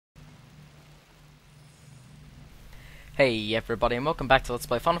Hey everybody, and welcome back to Let's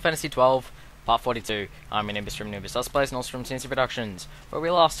Play Final Fantasy XII, Part 42. I'm Anoobyus from Anoobyus Let's Plays, and also from CnC Productions. Where we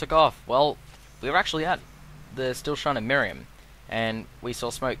last took off, well, we were actually at the Still Shrine of Miriam, and we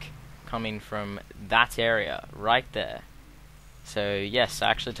saw smoke coming from that area, right there. So yes, I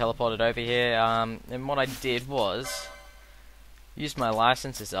actually teleported over here, and what I did was used my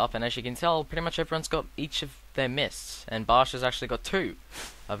licenses up, and as you can tell, pretty much everyone's got each of their mists, and Barsh has actually got 2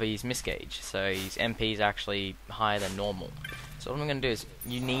 of his miss gauge, so his MP is actually higher than normal. So what I'm going to do is,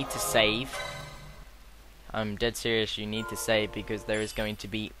 you need to save. I'm dead serious, you need to save, because there is going to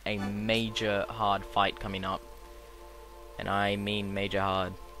be a major hard fight coming up. And I mean major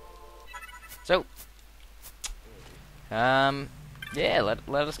hard. So, yeah,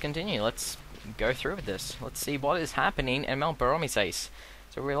 let us continue. Let's go through with this. Let's see what is happening in Mount Baromises.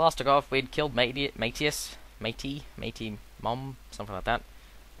 So we last took off, we'd killed Matius, Mom, something like that.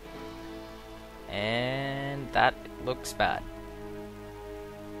 And that looks bad.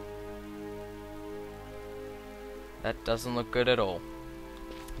 That doesn't look good at all.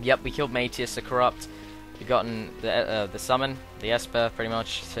 Yep, we killed Matius the Corrupt. We gotten the summon, the Esper, pretty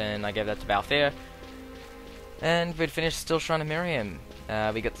much, and I gave that to Balthier. And we'd finished Still Shrine of Miriam.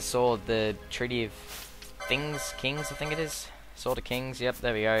 We got the sword, the Treaty of Kings, I think it is. Sword of Kings, yep,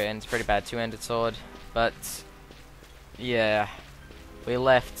 there we go, and it's a pretty bad two-handed sword. But, yeah, we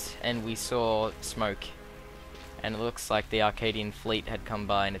left and we saw smoke. And it looks like the Arcadian fleet had come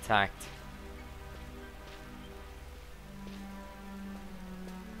by and attacked.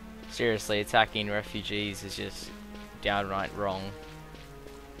 Seriously, attacking refugees is just downright wrong.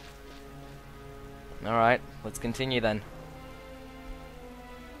 Alright, let's continue then.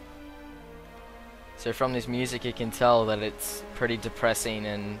 So from this music you can tell that it's pretty depressing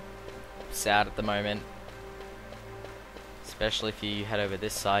and sad at the moment. Especially if you head over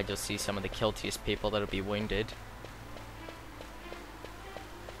this side, you'll see some of the guiltiest people that'll be wounded.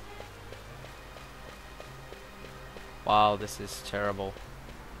 Wow, this is terrible.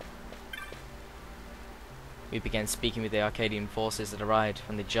 We began speaking with the Arcadian forces that arrived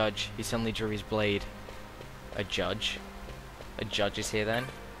from the judge. He suddenly drew his blade. A judge? A judge is here then?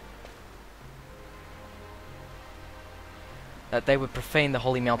 That they would profane the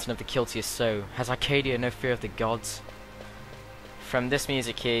holy mountain of the Kiltius so. Has Arcadia no fear of the gods? From this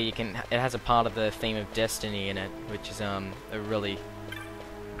music here, it has a part of the theme of Destiny in it, which is a really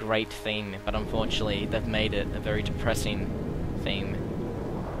great theme, but unfortunately they've made it a very depressing theme.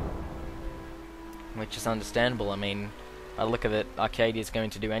 Which is understandable. I mean, by the look of it, Arcadia is going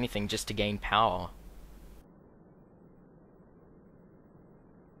to do anything just to gain power.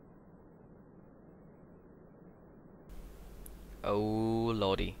 Oh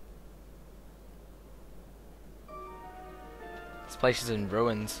lordy. This place is in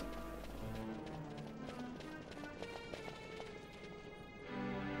ruins.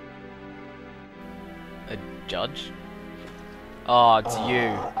 A judge? Oh, it's you.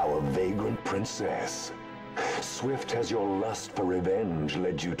 Our vagrant princess. Swift has your lust for revenge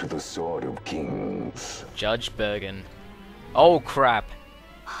led you to the Sword of Kings. Judge Bergan. Oh crap.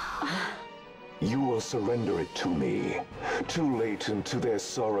 You will surrender it to me. Too late, and to their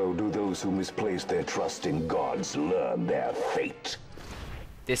sorrow do those who misplace their trust in gods learn their fate.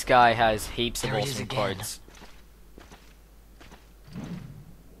 This guy has heaps of awesome quotes.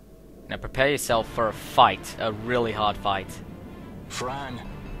 Now prepare yourself for a fight, a really hard fight. Fran,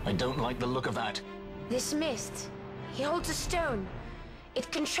 I don't like the look of that. This mist. He holds a stone.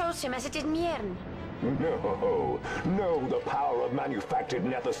 It controls him as it did Mjern. No, the power of manufactured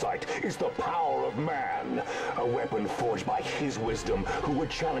nethicite is the power of man. A weapon forged by his wisdom who would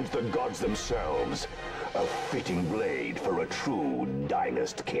challenge the gods themselves. A fitting blade for a true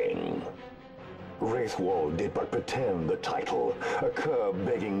dynast king. Wraithwall did but pretend the title, a cur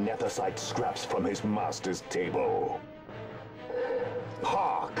begging nethicite scraps from his master's table.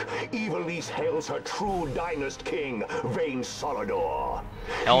 Hark! Evilise hails her true dynast king, Vain Solidor.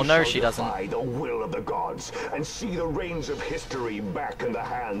 Hell no, she doesn't. Defy the will of the gods and see the reins of history back in the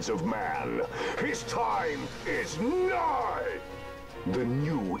hands of man. His time is nigh! The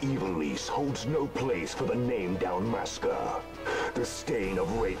new Evilise holds no place for the name-down masker. The stain of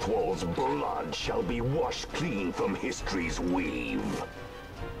Wraithwall's blood shall be washed clean from history's weave.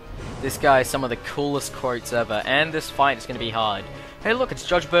 This guy has some of the coolest quotes ever, and this fight is going to be hard. Hey look, it's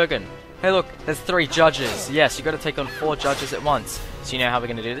Judge Bergan. Hey look, there's 3 judges. Yes, you got to take on 4 judges at once. So you know how we're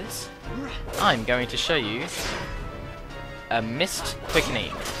going to do this? I'm going to show you a mist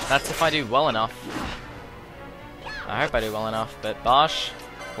quickening. That's if I do well enough. I hope I do well enough, but Barsh,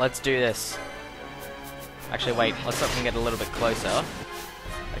 let's do this. Actually wait, let's let them get a little bit closer.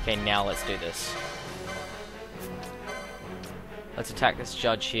 Okay, now let's do this. Let's attack this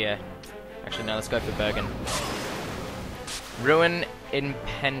judge here. Actually, no, let's go for Bergan. Ruin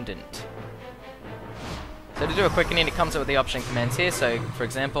Impendent. So to do a quickening, it comes up with the option commands here. So, for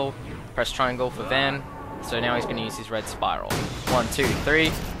example, press triangle for Van. So now he's going to use his red spiral. 1, 2,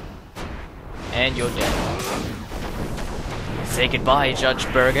 3. And you're dead. Say goodbye, Judge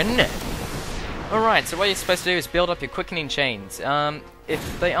Bergan. Alright, so what you're supposed to do is build up your quickening chains.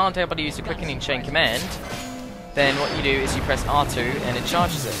 If they aren't able to use the quickening chain command, then what you do is you press R2 and it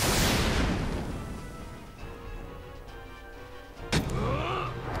charges it.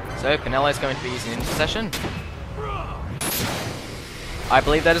 So Pinello's going to be using Intercession. I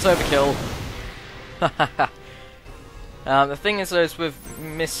believe that is overkill. The thing is, though, is with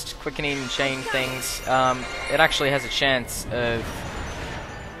missed quickening chain things, it actually has a chance of...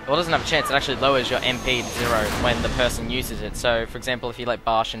 Well, it doesn't have a chance, it actually lowers your MP to 0 when the person uses it. So, for example, if you let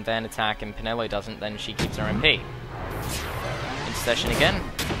Barsh and Van attack and Pinello doesn't, then she keeps her MP. Intercession again.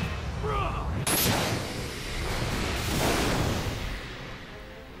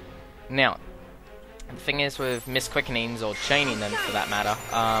 Now, the thing is with missed quickenings, or chaining them for that matter,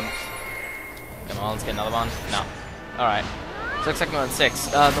 come on, let's get another one. No. Alright. So looks like I'm on 6.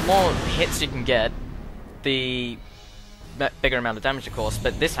 The more hits you can get, the bigger amount of damage, of course,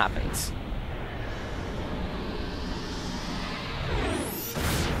 but this happens.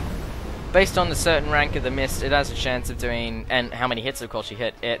 Based on the certain rank of the mist, it has a chance of doing, and how many hits, of course, you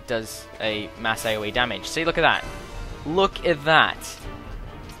hit, it does a mass AoE damage. See, look at that. Look at that.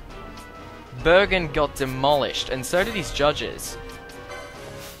 Bergan got demolished, and so did his judges.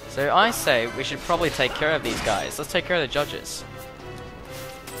 So I say we should probably take care of these guys. Let's take care of the judges.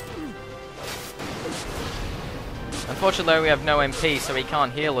 Unfortunately, we have no MP, so he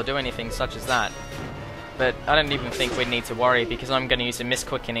can't heal or do anything such as that. But I don't even think we need to worry, because I'm going to use a Mist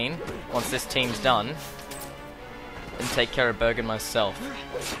Quickening once this team's done, and take care of Bergan myself.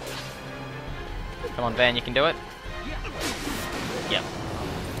 Come on, Van, you can do it? Yep.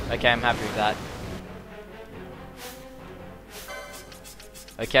 Okay, I'm happy with that.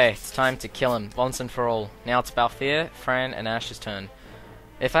 Okay, it's time to kill him, once and for all. Now it's Balthier, Fran, and Ash's turn.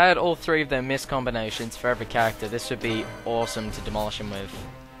 If I had all 3 of their mist combinations for every character, this would be awesome to demolish him with.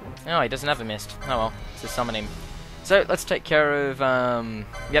 Oh, he doesn't have a mist. Oh well, let's just summon him. So, let's take care of,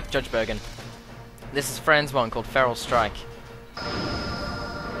 yep, Judge Bergan. This is Fran's one called Feral Strike.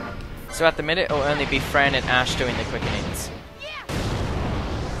 So at the minute, it'll only be Fran and Ash doing the quickenings.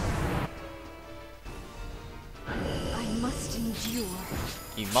 I must endure.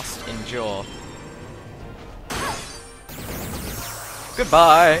 You must endure.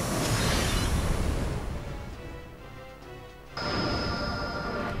 Goodbye!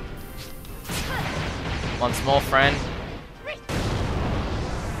 Once more, friend.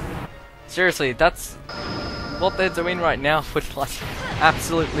 Seriously, that's what they're doing right now, would like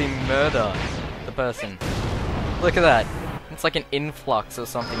absolutely murder the person. Look at that. It's like an influx or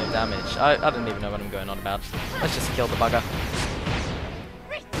something of damage. I don't even know what I'm going on about. Let's just kill the bugger.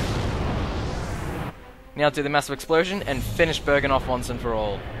 Now do the massive explosion and finish Bergan off once and for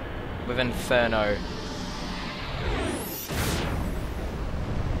all with Inferno.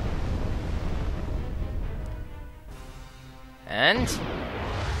 And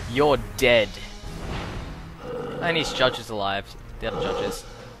you're dead. And his judge is alive. The other judges.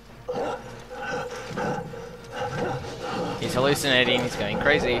 He's hallucinating. He's going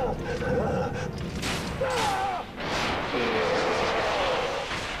crazy.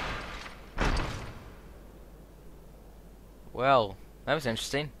 Well, that was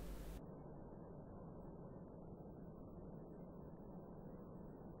interesting.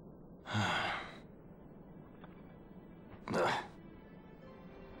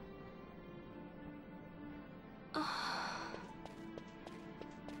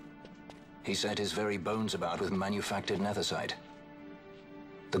 He set his very bones about with manufactured nethersite.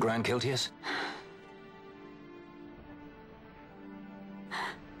 The Grand Kiltius?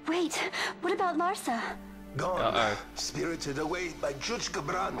 Wait, what about Larsa? Gone. Spirited away by Judge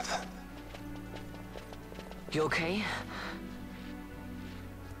Gabrant. You okay?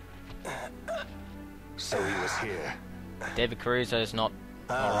 So he was here. David Caruso is not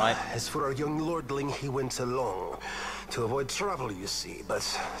alright. As for our young lordling, he went along. To avoid trouble, you see, but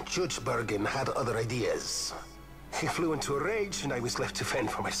Judge Bergan had other ideas. He flew into a rage, and I was left to fend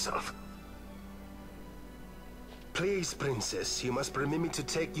for myself. Please, Princess, you must permit me to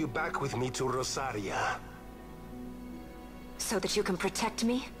take you back with me to Rosaria. So that you can protect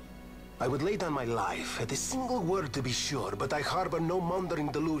me? I would lay down my life, at a single word to be sure, but I harbor no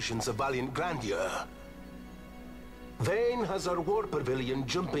maundering delusions of valiant grandeur. Vane has our war pavilion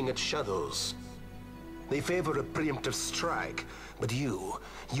jumping at shadows. They favor a preemptive strike, but you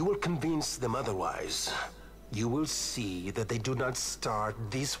will convince them otherwise. You will see that they do not start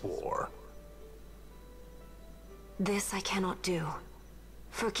this war. This I cannot do.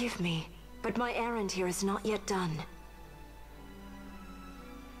 Forgive me, but my errand here is not yet done.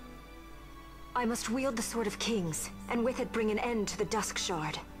 I must wield the Sword of Kings, and with it bring an end to the Dusk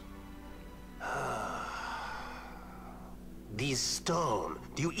Shard. This stone,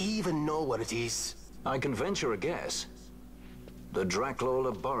 do you even know what it is? I can venture a guess. The Draclaw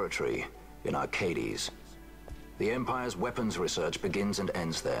Laboratory in Arcades. The Empire's weapons research begins and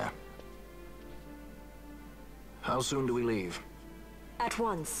ends there. How soon do we leave? At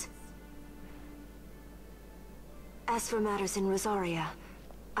once. As for matters in Rosaria,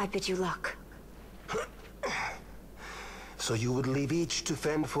 I bid you luck. So you would leave each to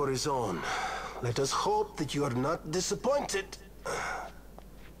fend for his own. Let us hope that you are not disappointed.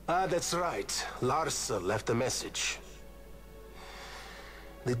 Ah, that's right. Larsa left a message.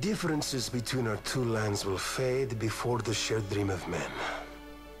 The differences between our two lands will fade before the shared dream of men.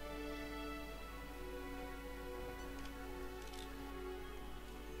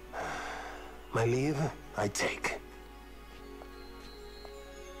 My leave, I take.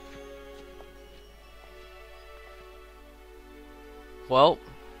 Well,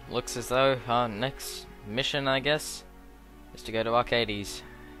 looks as though our next mission, I guess, is to go to Arcades.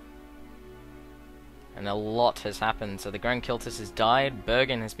 And a lot has happened. So the Grand Kiltis has died,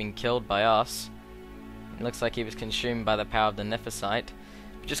 Bergan has been killed by us. It looks like he was consumed by the power of the Nephesite.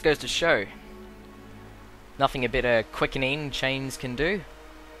 It just goes to show, nothing a bit of quickening chains can do.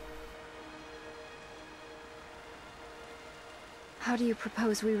 How do you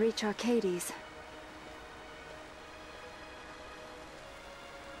propose we reach Arcades?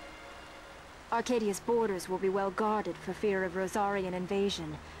 Arcadia's borders will be well guarded for fear of Rosarian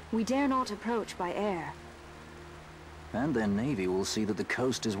invasion. We dare not approach by air. And their navy will see that the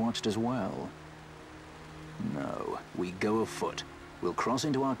coast is watched as well. No, we go afoot. We'll cross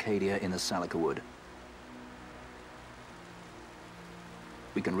into Arcadia in the Salika Wood.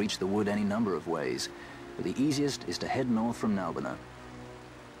 We can reach the wood any number of ways, but the easiest is to head north from Nalbina.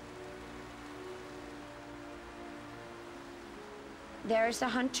 There is a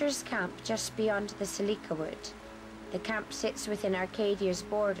hunter's camp just beyond the Salika Wood. The camp sits within Arcadia's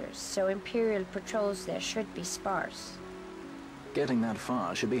borders, so Imperial patrols there should be sparse. Getting that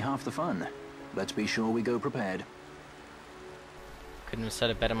far should be half the fun. Let's be sure we go prepared. Couldn't have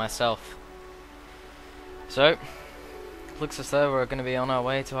said it better myself. So, looks as though we're going to be on our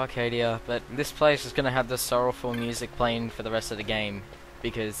way to Arcadia, but this place is going to have the sorrowful music playing for the rest of the game,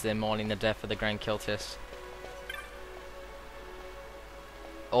 because they're mourning the death of the Grand Kiltis.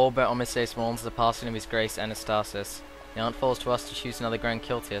 All but Omysseus mourns the passing of his grace Anastasis. Now it falls to us to choose another Grand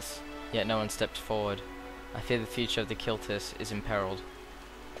Kiltis, yet no one steps forward. I fear the future of the Kiltis is imperiled.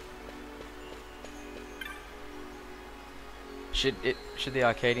 Should the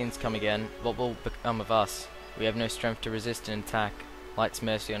Arcadians come again, what will become of us? We have no strength to resist an attack. Light's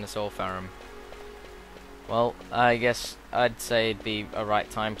mercy on us all, Farum. Well, I guess I'd say it'd be a right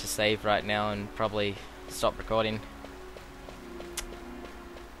time to save right now and probably stop recording.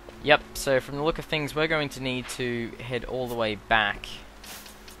 Yep, so from the look of things, we're going to need to head all the way back.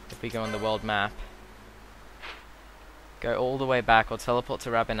 If we go on the world map. Go all the way back, or teleport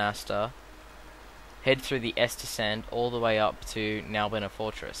to Rabinasta. Head through the S descent all the way up to Nalbina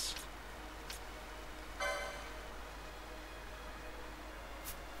Fortress.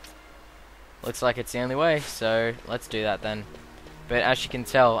 Looks like it's the only way, so let's do that then. But as you can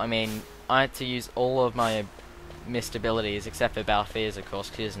tell, I mean, I had to use all of my missed abilities, except for Balthiers, of course,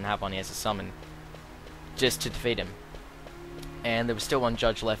 because he doesn't have one, he has a summon, just to defeat him. And there was still one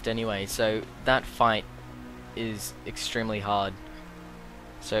judge left anyway, so that fight is extremely hard.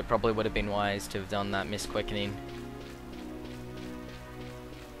 So it probably would have been wise to have done that missed quickening.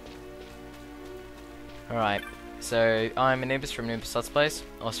 Alright, so I'm Anoobyus from Anoobyus Let's Plays,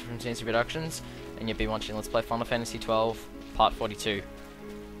 also from CnC Productions, and you'll be watching Let's Play Final Fantasy XII, Part 42.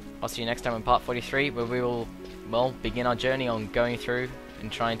 I'll see you next time in Part 43, where we will, well, begin our journey on going through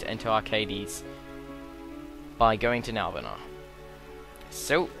and trying to enter Arcades by going to Nalbina.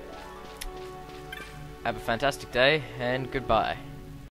 So, have a fantastic day, and goodbye.